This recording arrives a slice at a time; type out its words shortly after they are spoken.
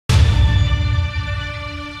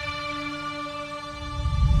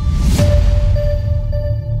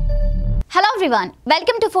everyone,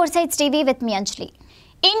 welcome to 4sidestv with me Anjali.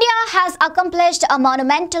 India has accomplished a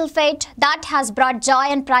monumental feat that has brought joy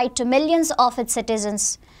and pride to millions of its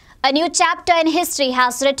citizens. A new chapter in history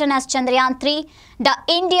has written as Chandrayaan-3, the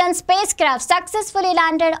Indian spacecraft successfully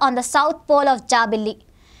landed on the south pole of Jabilli.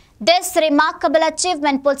 This remarkable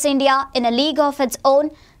achievement puts India in a league of its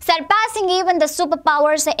own, surpassing even the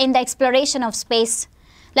superpowers in the exploration of space.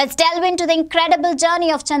 Let's delve into the incredible journey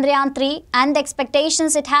of Chandrayaan-3 and the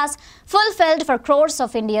expectations it has fulfilled for crores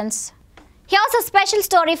of Indians. Here's a special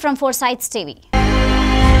story from 4sidestv.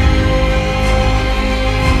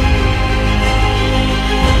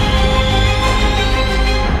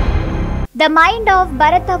 The mind of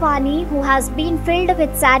Bharatavani, who has been filled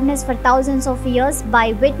with sadness for thousands of years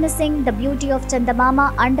by witnessing the beauty of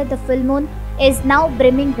Chandamama under the full moon, is now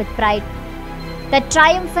brimming with pride. The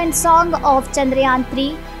triumphant song of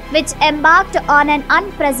Chandrayaan-3, which embarked on an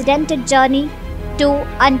unprecedented journey to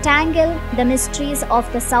untangle the mysteries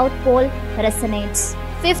of the South Pole, resonates.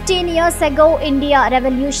 15 years ago, India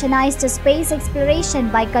revolutionized space exploration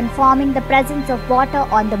by confirming the presence of water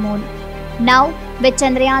on the moon. Now, with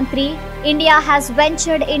Chandrayaan-3, India has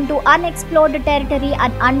ventured into unexplored territory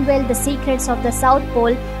and unveiled the secrets of the South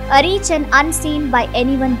Pole, a region unseen by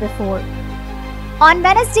anyone before. On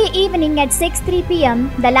Wednesday evening at 6:03 p.m.,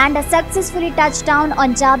 the lander successfully touched down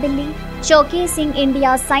on Jabilli, showcasing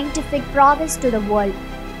India's scientific prowess to the world.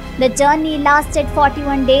 The journey lasted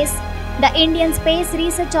 41 days. The Indian Space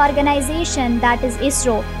Research Organization, that is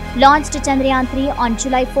ISRO, launched Chandrayaan-3 on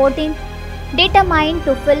July 14th, determined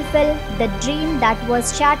to fulfill the dream that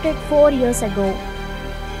was shattered 4 years ago.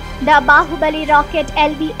 The Bahubali rocket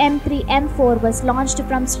LBM-3M4 was launched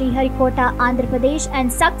from Sriharikota, Andhra Pradesh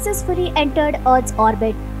and successfully entered Earth's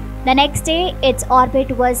orbit. The next day, its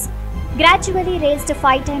orbit was gradually raised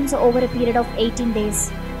 5 times over a period of 18 days.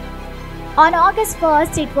 On August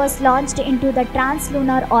 1st, it was launched into the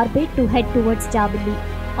translunar orbit to head towards Jabilli.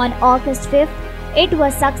 On August 5th, it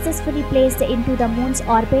was successfully placed into the moon's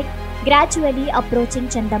orbit, gradually approaching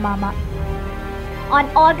Chandamama.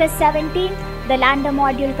 On August 17th, the lander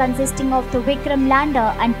module consisting of the Vikram lander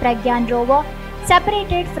and Pragyan rover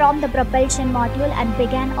separated from the propulsion module and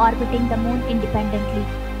began orbiting the moon independently.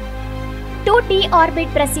 2 T-orbit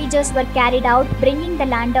procedures were carried out, bringing the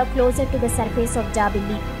lander closer to the surface of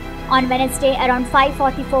Jabilli. On Wednesday around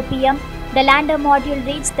 5:44 p.m., the lander module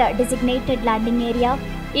reached the designated landing area.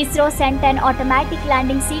 ISRO sent an automatic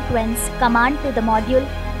landing sequence command to the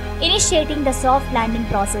module, initiating the soft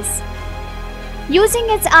landing process. Using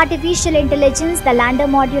its artificial intelligence, the lander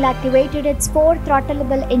module activated its 4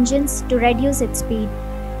 throttleable engines to reduce its speed.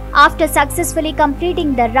 After successfully completing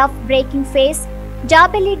the rough braking phase,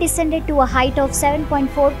 Jabilli descended to a height of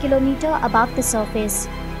 7.4 km above the surface.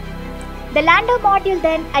 The lander module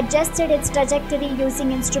then adjusted its trajectory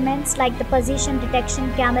using instruments like the position detection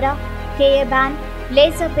camera, Ka-band,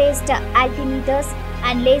 laser-based altimeters,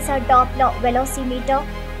 and laser Doppler velocimeter.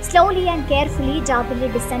 Slowly and carefully, Jabilli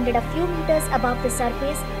descended a few meters above the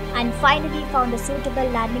surface and finally found a suitable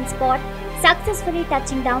landing spot, successfully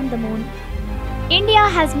touching down the moon. India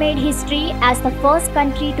has made history as the first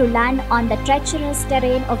country to land on the treacherous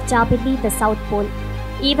terrain of Jabilli, the South Pole.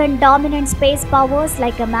 Even dominant space powers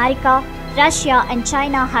like America, Russia and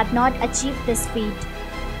China have not achieved this feat.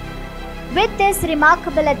 With this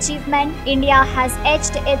remarkable achievement, India has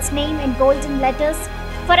etched its name in golden letters,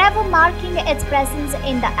 forever marking its presence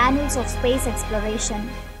in the annals of space exploration.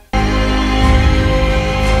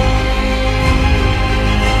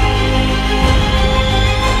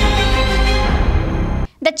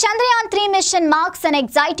 The Chandrayaan-3 mission marks an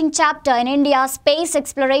exciting chapter in India's space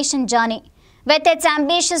exploration journey. With its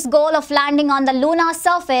ambitious goal of landing on the lunar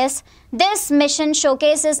surface, this mission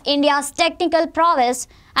showcases India's technical prowess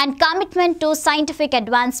and commitment to scientific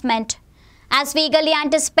advancement. As we eagerly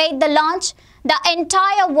anticipate the launch, the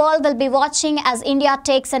entire world will be watching as India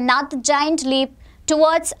takes another giant leap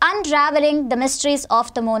towards unraveling the mysteries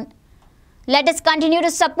of the moon. Let us continue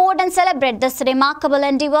to support and celebrate this remarkable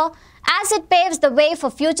endeavor as it paves the way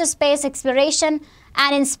for future space exploration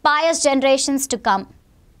and inspires generations to come.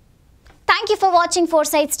 Thank you for watching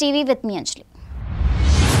 4sidestv with me Anjali.